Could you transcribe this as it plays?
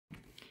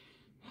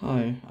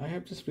Hi, I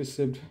have just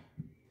received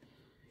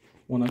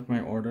one of my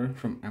order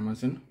from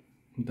Amazon,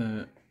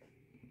 the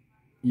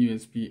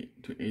USB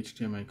to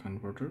HDMI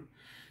converter.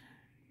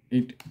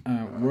 It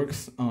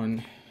works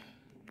on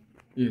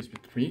USB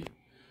 3,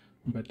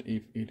 but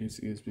if it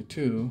is USB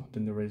 2,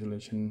 then the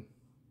resolution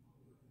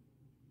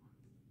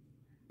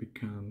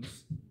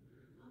becomes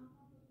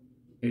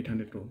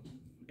 800 to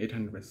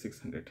 800 by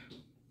 600.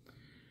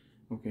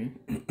 Okay,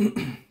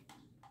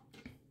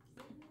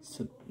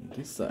 so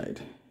this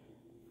side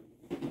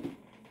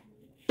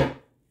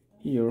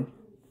here,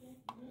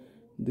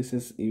 this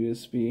is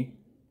USB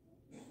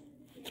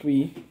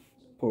 3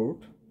 port,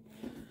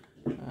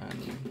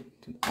 and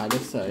the other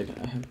side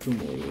I have two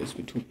more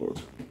USB 2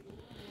 port.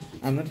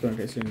 I'm not going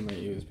to extend my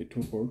USB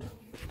 2 port.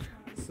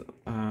 So,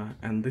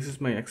 and this is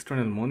my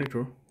external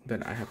monitor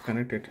that I have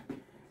connected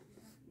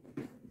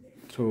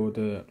through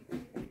the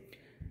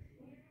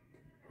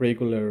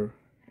regular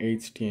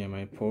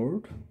HDMI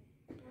port,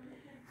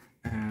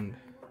 and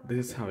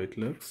this is how it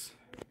looks.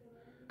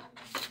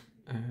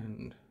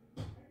 And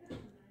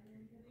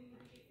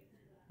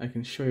I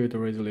can show you the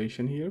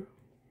resolution here.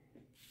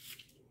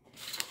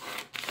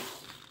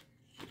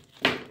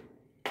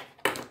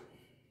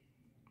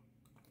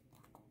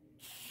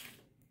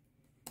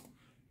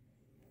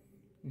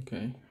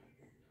 Okay,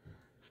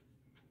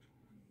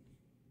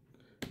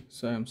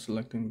 so I'm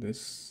selecting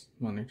this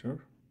monitor,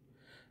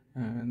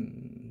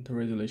 and the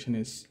resolution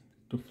is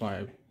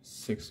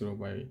 2560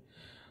 by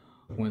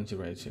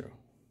 180.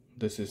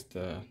 This is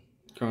the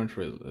current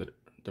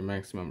the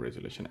maximum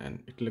resolution,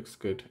 and it looks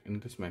good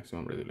in this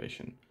maximum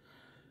resolution.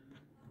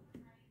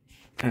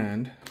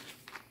 And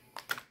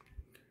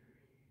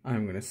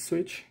I'm gonna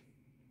switch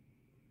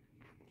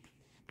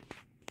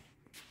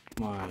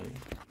my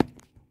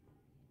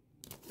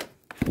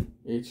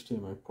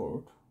HDMI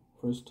port.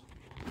 First,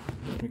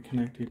 let me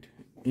connect it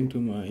into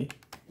my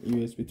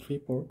USB 3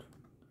 port.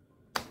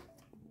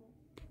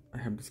 I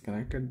have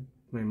disconnected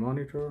my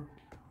monitor,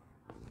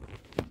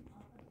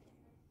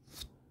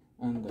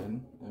 and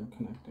then I'm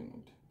connecting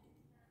it.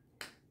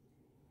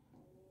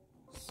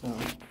 So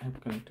I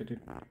have connected it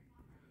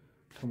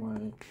to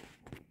my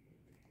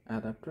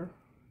adapter,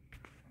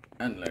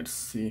 and let's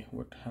see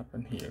what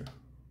happened here.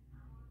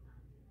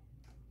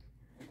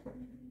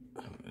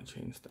 I'm gonna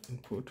change the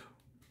input.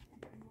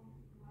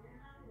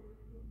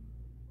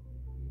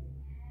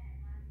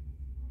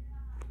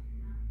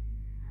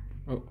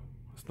 Oh,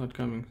 it's not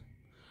coming.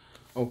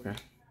 Okay,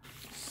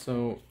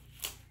 so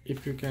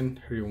if you can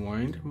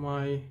rewind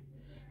my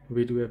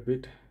video a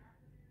bit,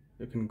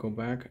 you can go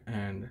back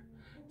and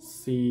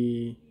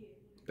see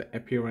the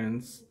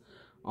appearance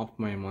of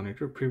my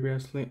monitor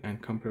previously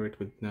and compare it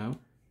with now.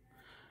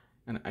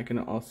 And I can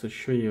also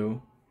show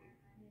you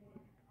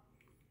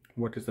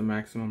what is the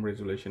maximum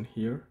resolution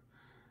here.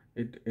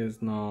 It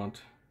is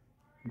not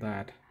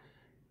that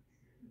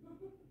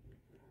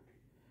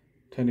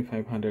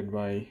 2500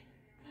 by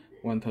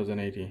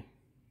 1080.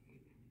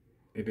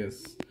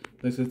 This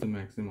is the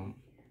maximum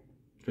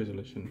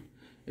resolution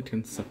it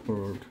can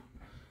support.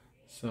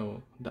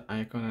 So the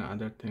icon and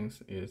other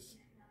things is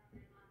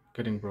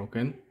getting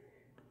broken,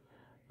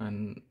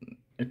 and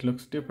it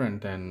looks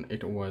different than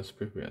it was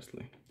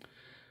previously.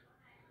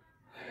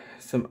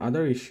 Some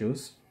other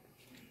issues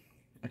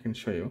I can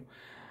show you.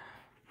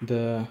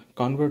 The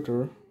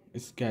converter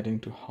is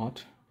getting too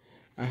hot.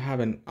 I have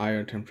an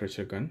air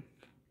temperature gun.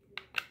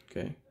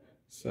 Okay,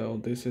 so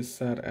this is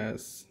set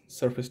as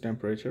surface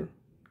temperature.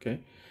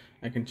 Okay,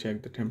 I can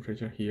check the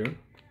temperature here.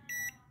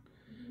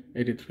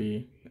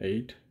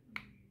 83.8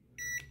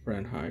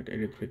 Fahrenheit,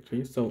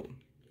 83.3. So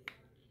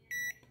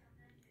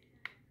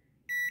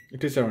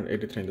it is around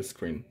 83 in the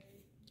screen.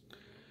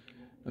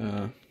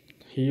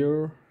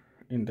 Here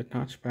in the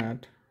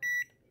touchpad,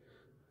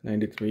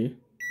 93,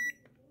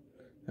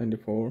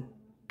 94.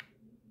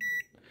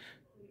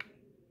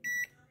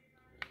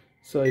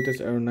 So it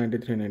is around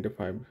 93,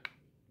 95.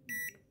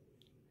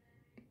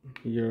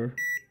 Here,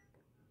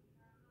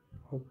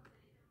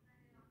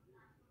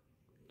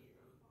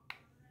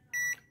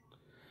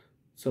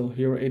 so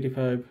here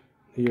 85,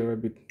 here a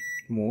bit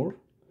more,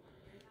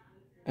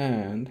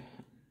 and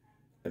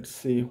let's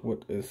see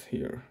what is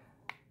here.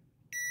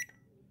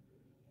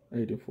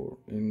 84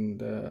 in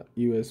the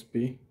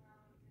USB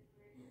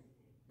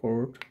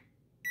port.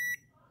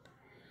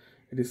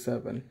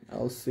 87.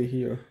 I'll see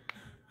here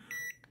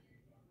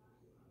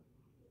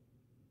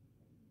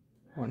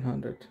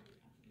 100.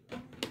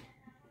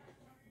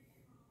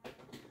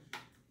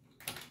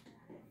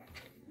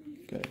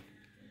 Okay,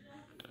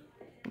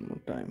 one more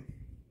time.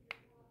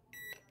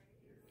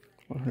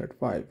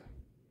 105.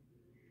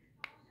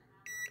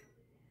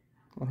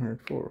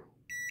 104.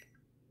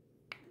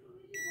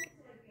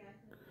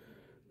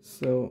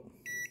 So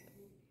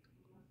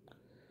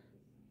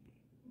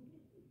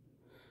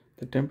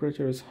the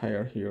temperature is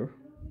higher here,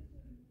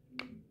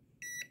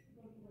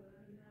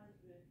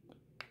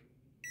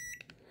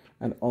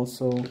 and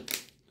also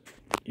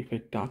if I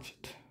touch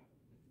it,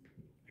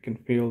 I can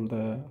feel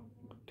the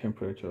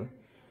temperature.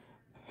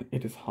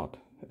 It is hot.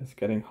 It's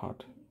getting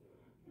hot.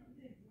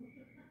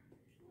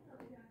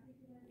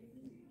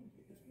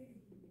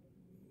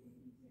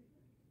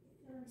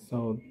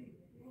 So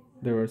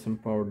there were some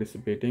power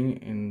dissipating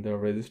in the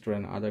resistor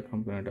and other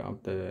component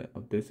of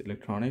this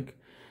electronic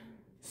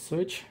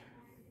switch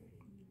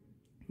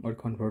or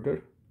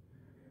converter.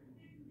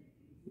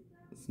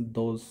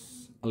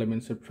 Those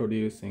elements are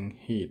producing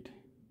heat,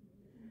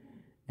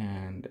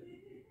 and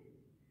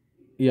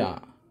yeah,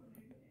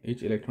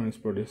 each electronics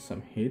produces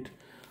some heat.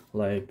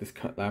 Like this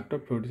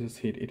laptop produces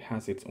heat, it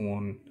has its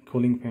own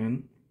cooling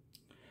fan,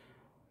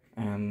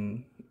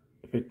 and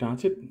if I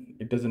touch it,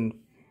 it doesn't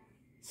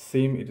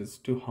seem it is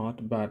too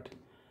hot, but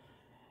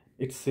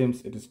it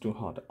seems it is too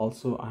hot.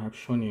 Also, I have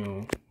shown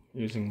you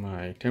using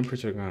my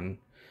temperature gun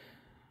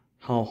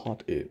how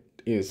hot it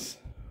is.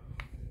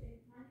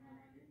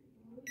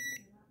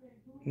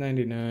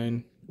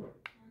 99,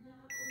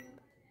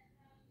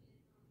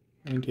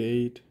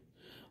 98,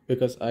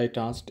 because I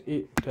touched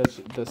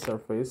the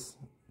surface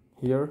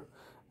here,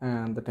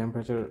 and the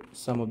temperature,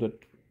 some of the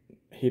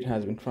heat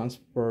has been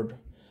transferred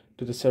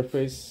to the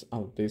surface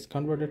of this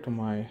converter to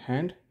my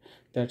hand.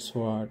 That's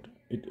what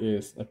it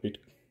is.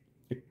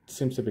 It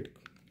seems a bit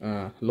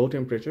low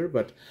temperature,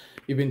 but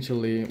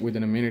eventually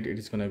within a minute it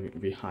is gonna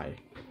be high.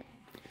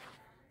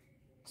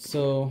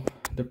 So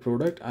the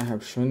product I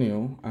have shown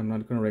you, I'm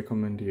not gonna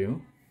recommend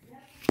you.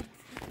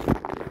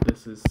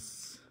 This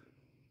is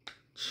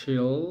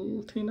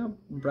CHILTINA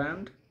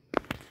brand.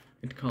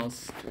 It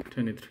costs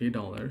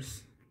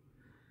 $23,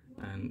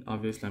 and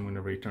obviously I'm going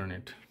to return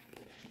it.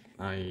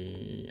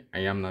 I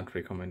am not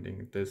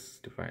recommending this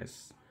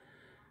device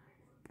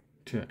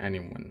to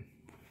anyone.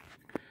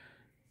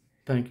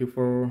 Thank you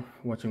for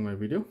watching my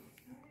video.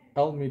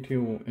 I'll meet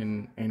you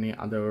in any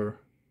other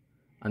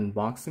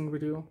unboxing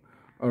video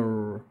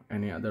or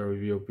any other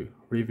review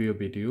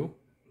video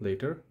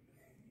later,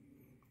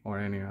 or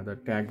any other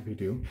tag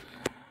video.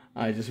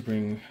 I just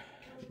bring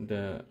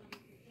the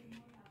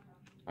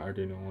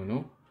Arduino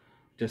Uno,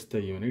 just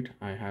the unit.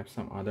 I have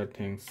some other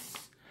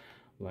things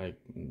like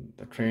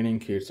the training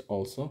kits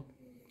also,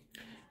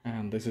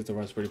 and this is the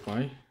Raspberry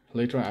Pi.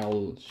 Later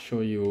I'll show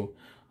you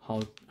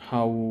how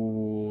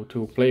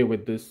to play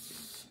with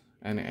this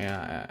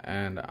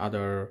and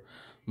other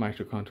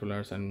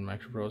microcontrollers and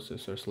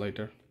microprocessors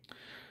later.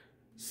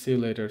 See you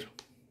later.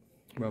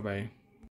 Bye bye.